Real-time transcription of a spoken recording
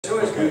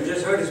choice. Okay. We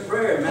just heard his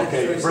prayer.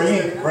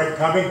 Okay,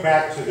 coming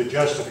back to the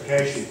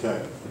justification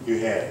thing you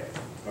had,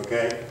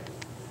 okay?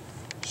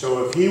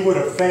 So if he would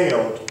have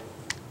failed,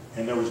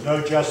 and there was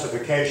no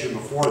justification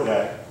before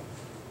that,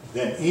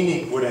 then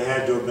Enoch would have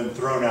had to have been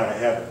thrown out of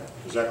heaven.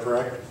 Is that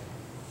correct?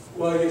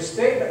 Well, your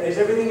statement is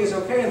everything is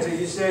okay until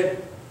you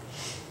said,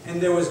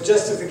 and there was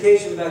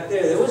justification back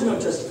there. There was no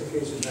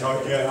justification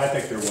back there. Yeah, I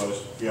think there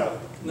was, yeah.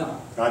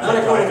 No. I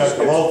thought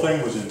the whole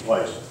thing was in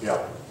place,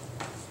 yeah.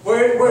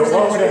 Where's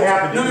what would have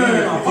happened No. if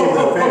he would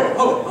have failed?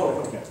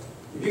 Hold. Okay.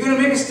 If you're going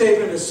to make a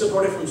statement that's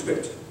supported from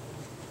Scripture,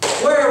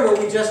 where were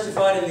we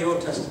justified in the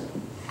Old Testament?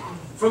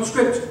 From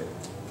Scripture.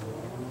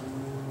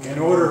 In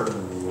order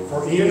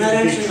for Enoch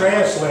to be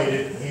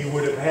translated, he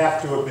would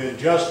have to have been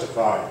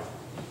justified.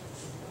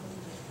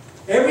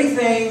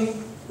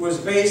 Everything was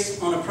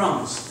based on a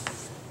promise.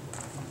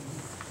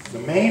 The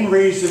main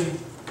reason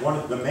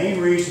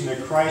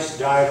that Christ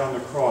died on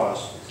the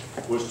cross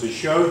was to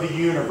show the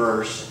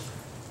universe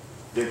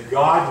that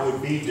God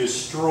would be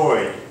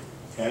destroyed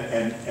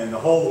and the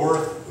whole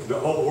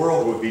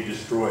world would be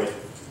destroyed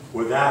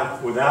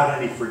without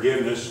any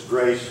forgiveness,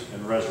 grace,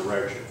 and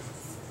resurrection.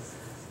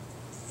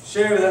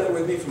 Share that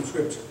with me from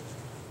Scripture.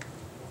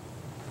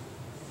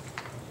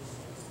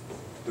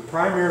 The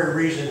primary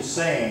reason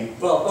saying...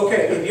 Well,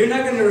 okay, if you're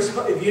not going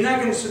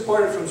to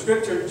support it from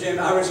Scripture, Jim,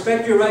 I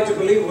respect your right to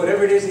believe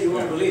whatever it is that you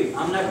want to believe.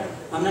 I'm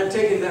not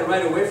taking that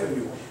right away from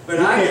you. But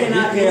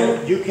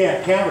you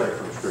can't counter it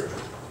from Scripture.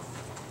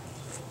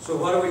 So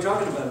what are we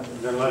talking about?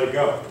 Then let it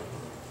go.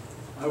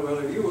 I will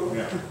if you will.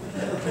 Yeah.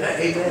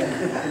 Amen.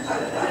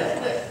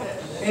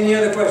 Any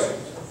other questions?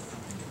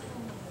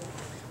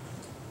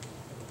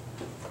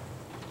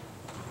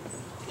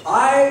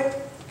 I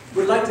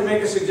would like to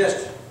make a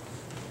suggestion.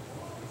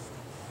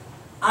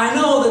 I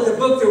know that the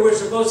book that we're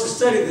supposed to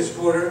study this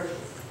quarter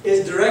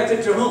is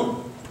directed to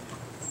whom?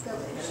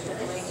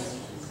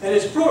 And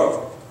it's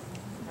plural.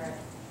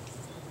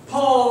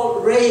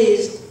 Paul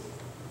raised,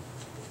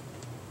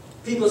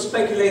 people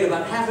speculate,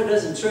 about half a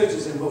dozen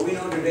churches in what we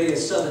know today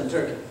as southern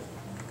Turkey.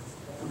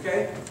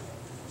 Okay?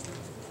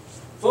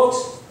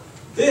 Folks,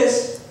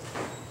 this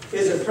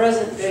is a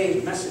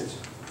present-day message.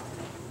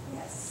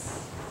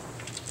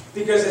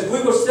 Because as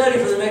we will study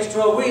for the next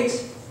 12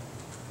 weeks,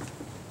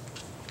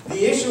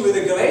 the issue with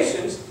the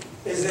Galatians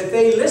is that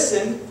they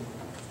listened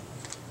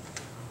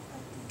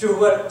to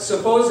what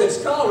supposed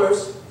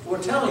scholars were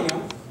telling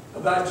them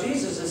about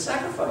Jesus'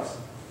 sacrifice.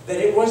 That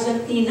it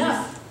wasn't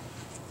enough.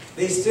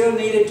 They still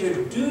needed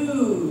to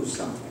do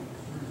something.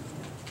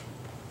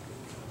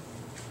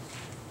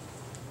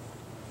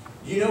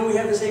 Do you know we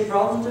have the same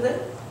problem today?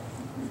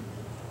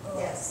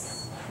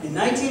 Yes. In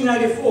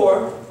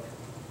 1994,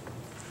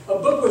 a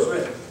book was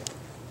written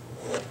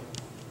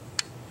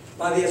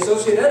by the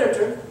associate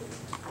editor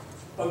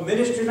of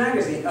Ministry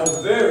Magazine, a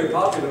very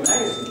popular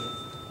magazine.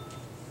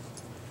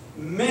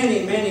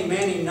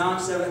 Many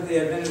non-Seventh-day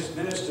Adventist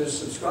ministers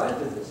subscribed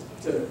to this,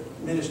 to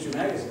Ministry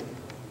Magazine.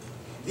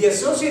 The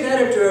associate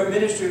editor of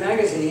Ministry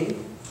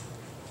Magazine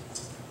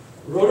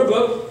wrote a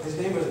book. His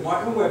name was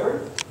Martin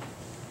Weber.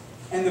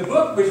 And the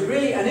book was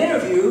really an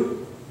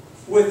interview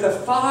with the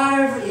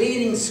 5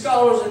 leading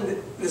scholars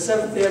in the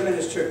Seventh-day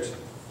Adventist Church.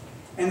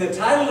 And the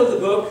title of the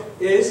book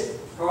is,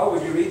 Carl,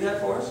 would you read that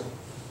for us?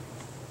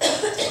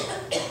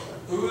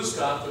 Who's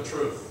got the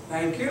truth?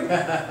 Thank you.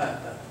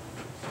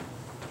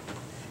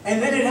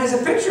 And then it has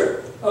a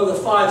picture of the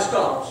 5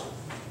 scholars.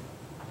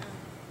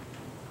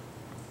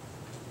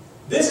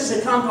 This is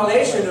a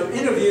compilation of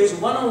interviews,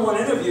 one-on-one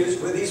interviews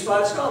with these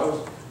 5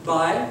 scholars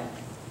by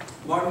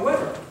Martin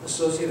Weber,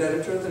 associate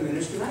editor of the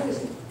Ministry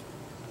Magazine.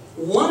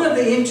 One of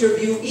the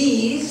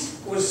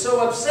interviewees was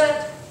so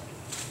upset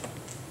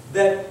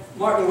that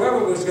Martin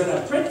Weber was going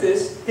to print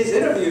his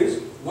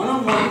interviews,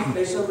 one-on-one,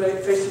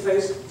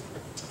 face-to-face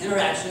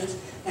interactions,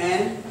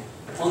 and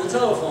on the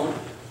telephone.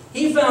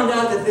 He found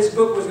out that this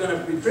book was going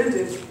to be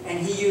printed, and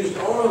he used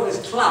all of his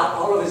clout,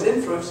 all of his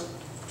influence,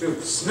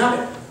 to snub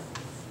it.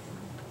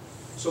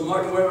 So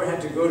Martin Weber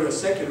had to go to a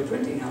secular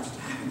printing house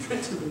to have it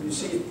printed, and you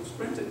see it was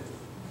printed.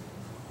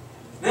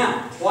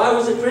 Now, why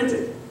was it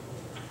printed?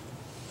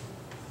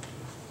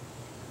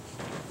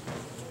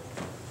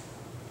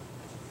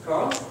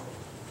 Carl?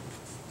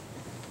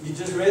 You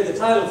just read the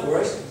title for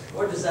us.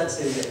 What does that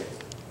say there?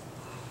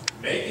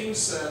 Making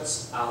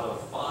sense out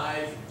of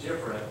 5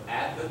 different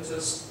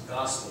Adventist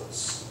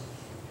Gospels.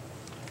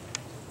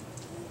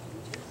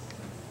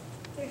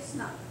 There's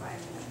not 5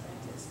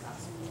 Adventist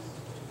Gospels.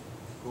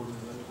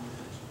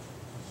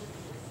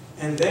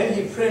 And then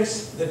he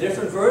prints the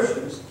different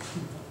versions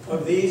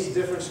of these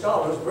different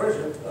scholars'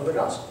 version of the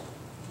Gospel.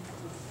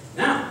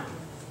 Now,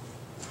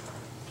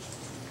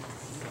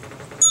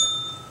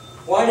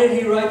 why did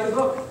he write the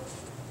book?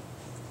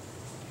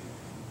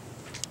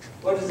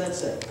 What does that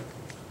say?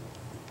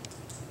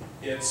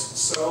 It's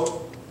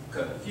so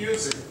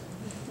confusing.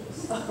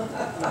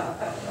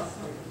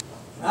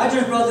 I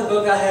just brought the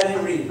book, I had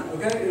him read,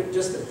 okay?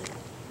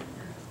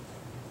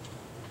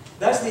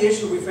 That's the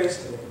issue we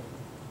face today.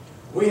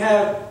 We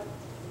have,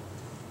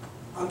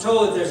 I'm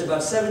told that there's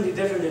about 70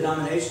 different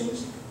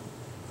denominations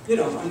you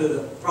know, under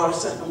the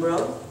Protestant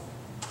umbrella.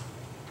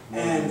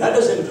 And that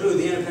doesn't include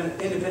the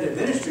independent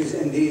ministries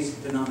in these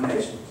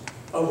denominations,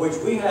 of which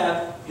we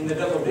have in the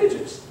double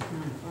digits.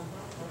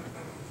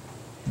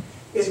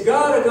 Is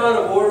God a God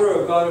of order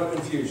or a God of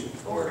confusion?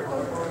 Order.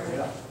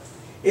 Yeah.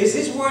 Is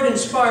His Word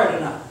inspired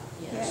enough?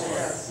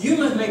 Yes. You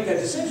must make that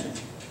decision.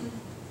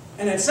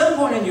 And at some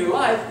point in your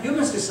life, you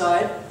must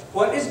decide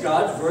what is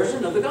God's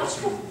version of the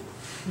gospel.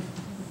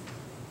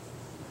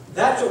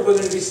 That's what we're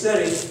going to be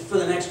studying for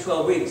the next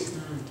 12 weeks.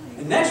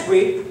 And next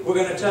week, we're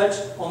going to touch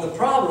on the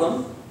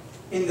problem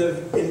in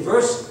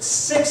verse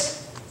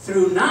 6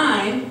 through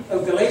 9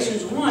 of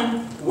Galatians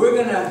 1. We're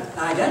going to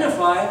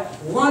identify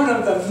one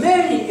of the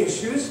many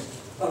issues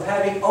of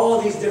having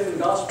all these different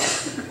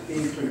gospels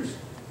being preached.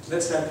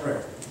 Let's have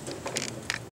prayer.